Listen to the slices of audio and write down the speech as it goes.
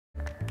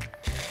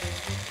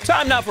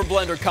Time now for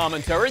Blender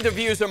commentary. The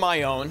views are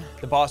my own.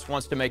 The boss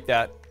wants to make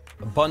that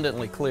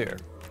abundantly clear.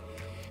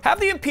 Have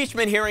the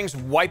impeachment hearings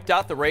wiped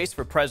out the race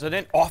for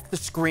president off the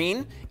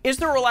screen? Is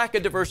there a lack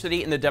of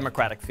diversity in the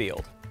Democratic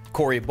field?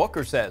 Cory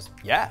Booker says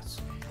yes.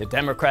 The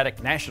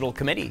Democratic National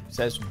Committee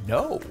says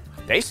no.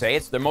 They say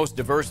it's the most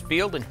diverse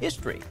field in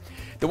history.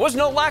 There was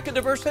no lack of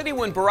diversity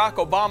when Barack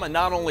Obama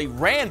not only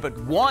ran but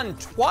won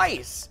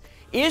twice.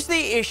 Is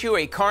the issue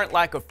a current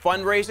lack of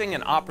fundraising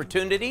and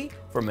opportunity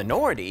for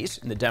minorities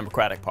in the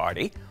Democratic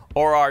Party?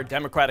 Or are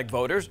Democratic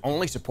voters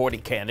only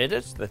supporting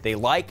candidates that they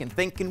like and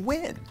think can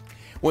win?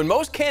 When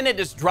most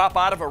candidates drop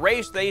out of a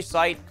race, they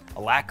cite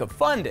a lack of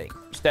funding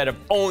instead of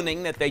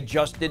owning that they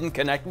just didn't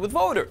connect with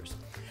voters.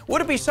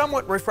 Would it be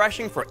somewhat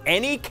refreshing for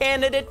any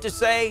candidate to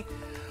say,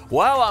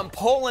 well, I'm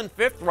polling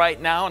fifth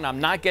right now and I'm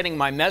not getting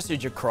my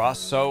message across,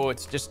 so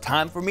it's just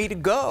time for me to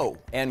go,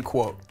 end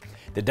quote.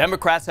 The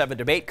Democrats have a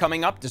debate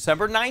coming up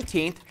December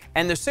 19th,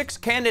 and the 6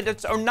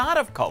 candidates are not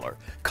of color.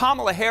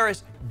 Kamala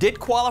Harris did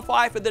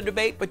qualify for the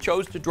debate, but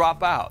chose to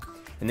drop out.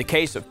 In the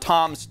case of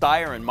Tom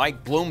Steyer and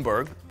Mike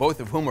Bloomberg,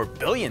 both of whom are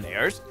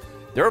billionaires,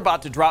 they're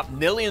about to drop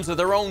millions of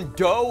their own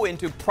dough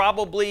into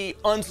probably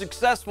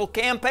unsuccessful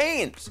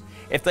campaigns.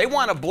 If they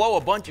want to blow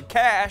a bunch of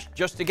cash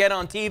just to get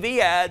on TV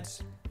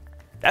ads,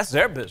 that's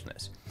their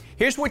business.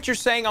 Here's what you're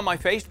saying on my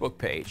Facebook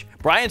page.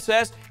 Brian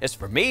says, as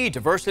for me,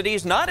 diversity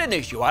is not an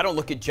issue. I don't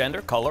look at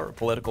gender, color, or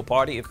political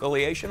party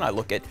affiliation. I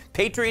look at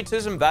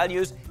patriotism,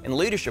 values, and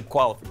leadership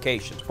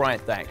qualifications. Brian,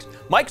 thanks.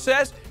 Mike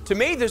says, to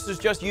me, this is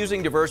just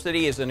using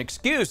diversity as an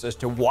excuse as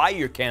to why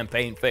your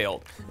campaign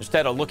failed,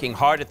 instead of looking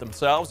hard at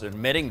themselves and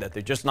admitting that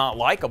they're just not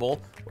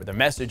likable or their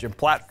message and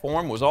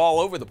platform was all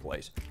over the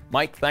place.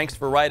 Mike, thanks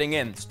for writing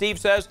in. Steve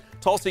says,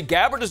 Tulsi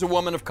Gabbard is a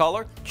woman of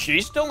color.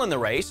 She's still in the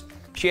race.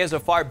 She has a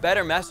far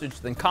better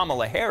message than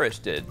Kamala Harris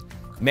did.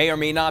 May or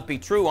may not be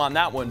true on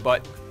that one,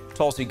 but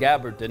Tulsi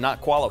Gabbard did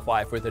not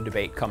qualify for the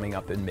debate coming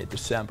up in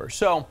mid-December.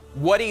 So,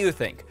 what do you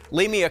think?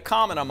 Leave me a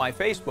comment on my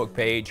Facebook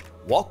page,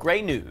 Walt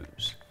Gray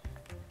News.